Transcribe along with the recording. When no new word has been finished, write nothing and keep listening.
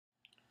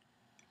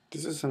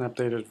This is an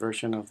updated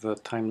version of the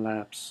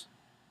time-lapse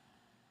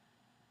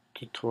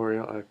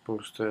tutorial I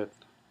posted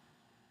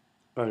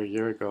about a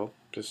year ago.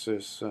 This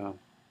is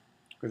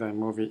with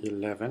iMovie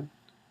 11.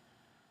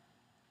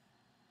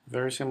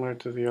 Very similar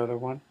to the other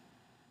one,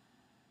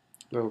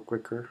 a little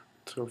quicker.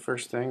 So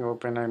first thing,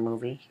 open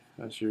iMovie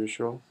as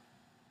usual.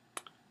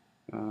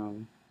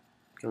 Go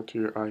to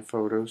your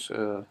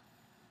iPhotos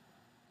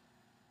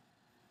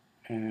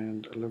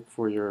and look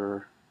for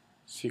your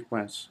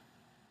sequence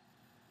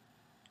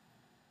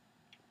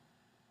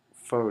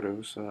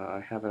photos.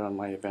 I have it on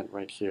my event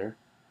right here.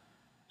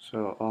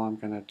 So all I'm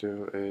gonna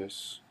do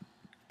is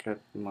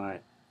get my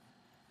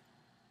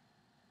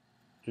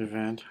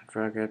event,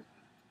 drag it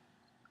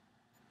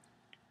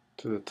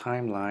to the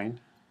timeline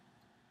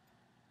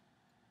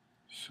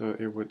so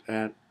it would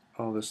add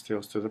all the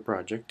stills to the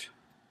project.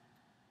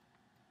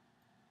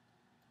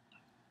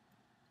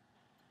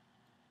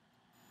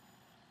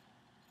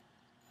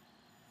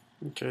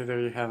 Okay, there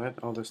you have it.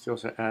 All the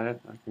stills are added.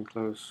 I can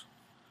close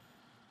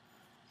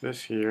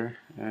this here,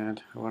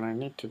 and what I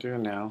need to do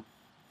now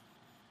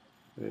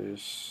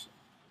is,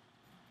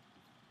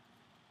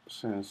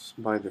 since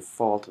by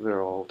default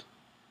they're all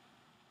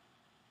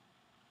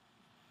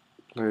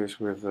placed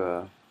with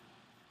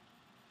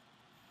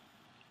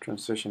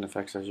transition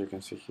effects, as you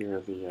can see here,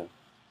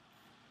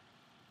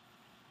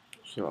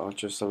 so I'll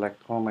just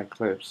select all my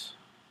clips,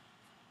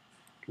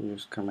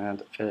 use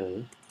Command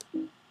A,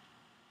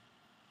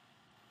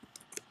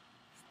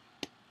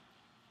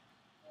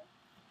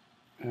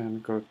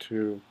 and go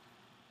to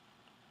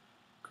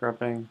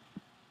cropping,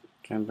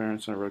 can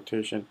variance, and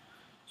rotation.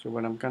 So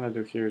what I'm gonna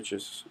do here is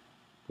just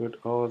put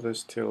all of the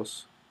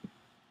stills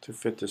to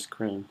fit the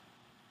screen.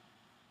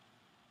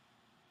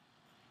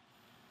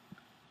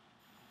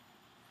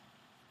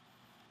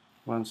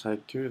 Once I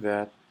do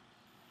that,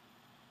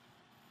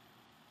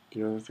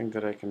 the other thing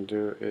that I can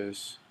do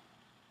is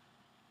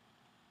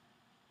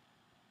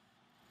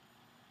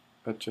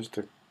adjust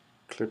the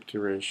clip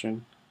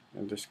duration.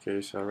 In this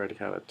case, I already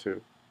have it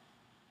to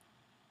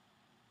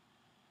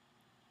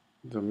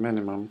the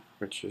minimum,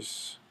 which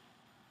is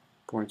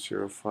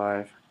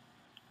 0.05.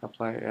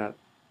 Apply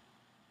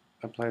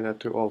that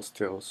to all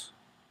stills.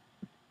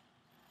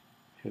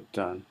 Hit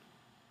done.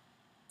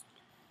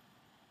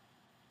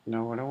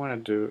 Now what I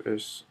want to do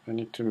is I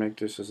need to make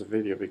this as a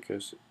video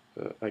because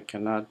I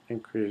cannot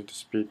increase the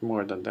speed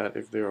more than that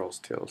if they're all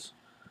stills.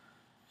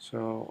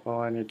 So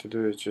all I need to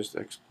do is just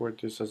export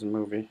this as a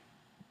movie.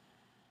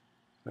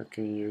 I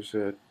can use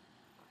it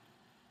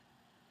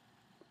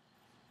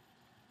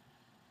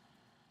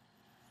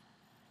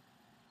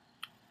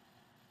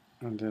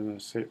and then I'll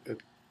save it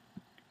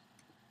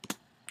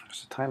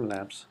as a time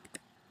lapse.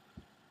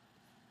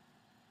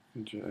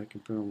 I can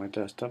put it on my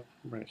desktop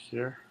right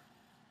here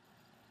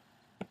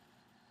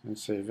and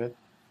save it.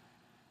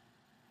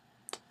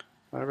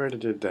 I already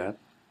did that,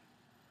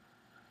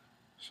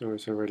 so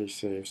it's already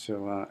saved.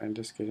 So in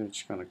this case, I'm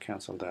just going to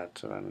cancel that,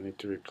 so I don't need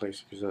to replace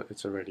it because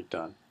it's already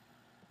done.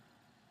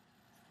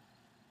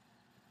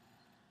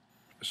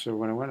 So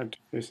what I want to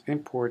do is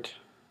import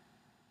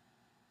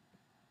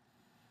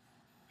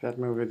that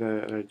movie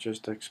that I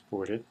just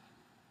exported.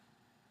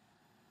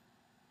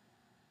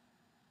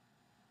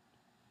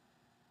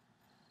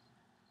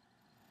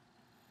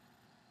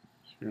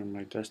 It's here on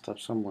my desktop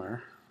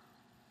somewhere.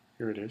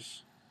 Here it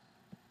is.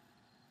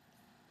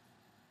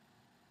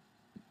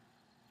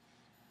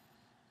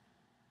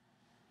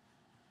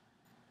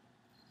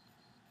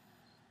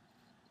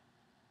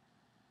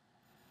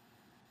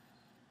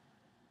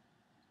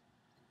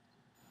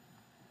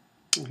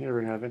 And here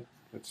we have it.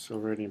 It's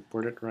already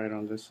imported right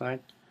on this side.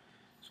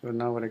 So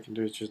now what I can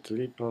do is just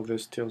delete all the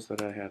stills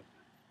that I had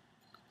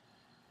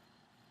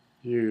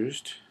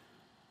used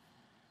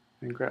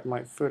and grab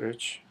my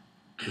footage,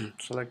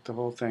 select the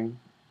whole thing,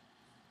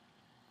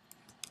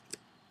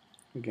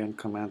 again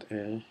Command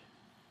A,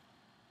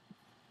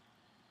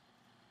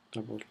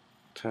 double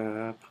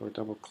tap or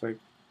double click,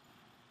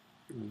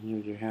 and here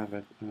you have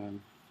it.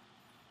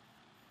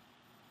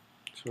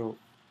 So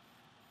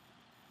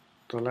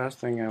the last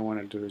thing I want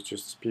to do is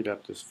just speed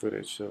up this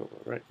footage. So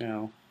right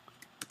now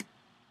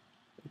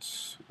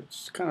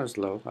it's kind of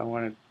slow. I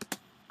want it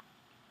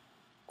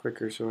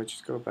quicker, so I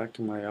just go back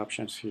to my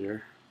options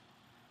here,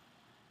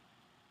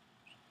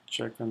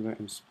 check on the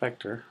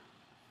inspector,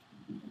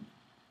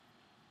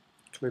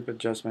 clip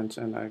adjustments,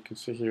 and I can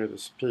see here the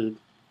speed.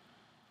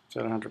 It's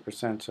at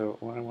 100%, so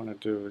what I want to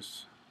do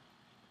is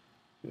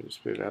maybe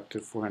speed it up to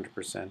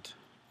 400%.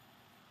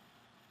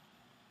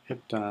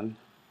 Hit done.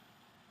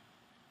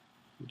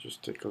 And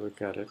just take a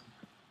look at it.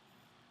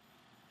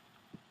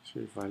 See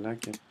if I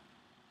like it.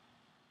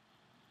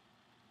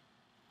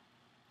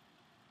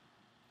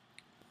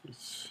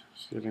 Let's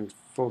see it in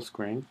full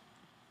screen.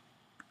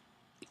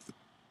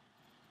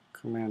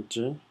 Command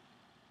G.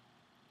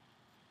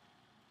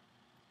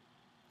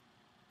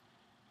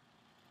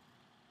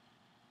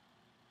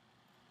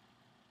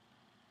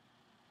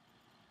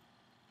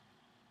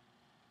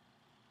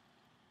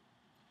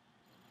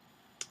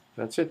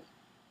 That's it.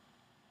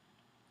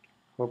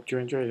 Hope you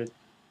enjoyed it.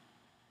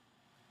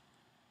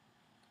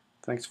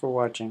 Thanks for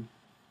watching.